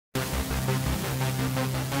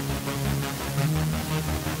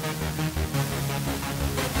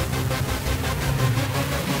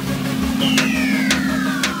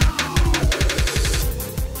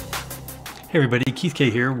Hey everybody, Keith K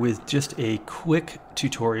here with just a quick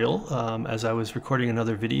tutorial. As I was recording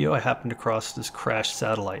another video, I happened across this crashed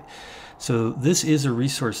satellite. So this is a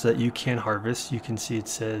resource that you can harvest. You can see it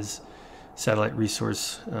says satellite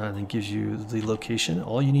resource, and gives you the location.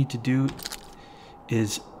 All you need to do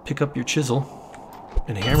is pick up your chisel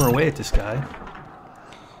and hammer away at this guy.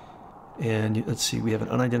 And let's see, we have an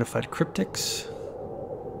unidentified cryptix.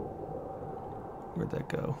 Where'd that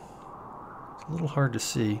go? It's a little hard to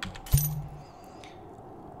see.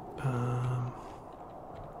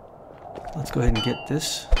 Let's go ahead and get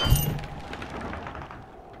this.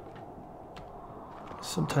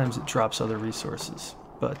 Sometimes it drops other resources,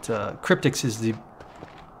 but cryptix is the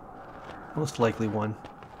most likely one.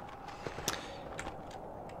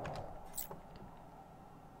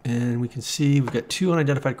 And we can see we've got two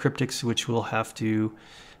unidentified cryptix, which we'll have to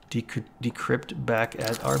decrypt back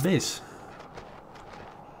at our base.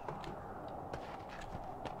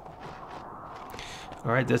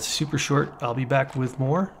 All right, that's super short. I'll be back with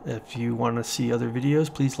more. If you want to see other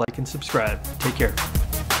videos, please like and subscribe. Take care.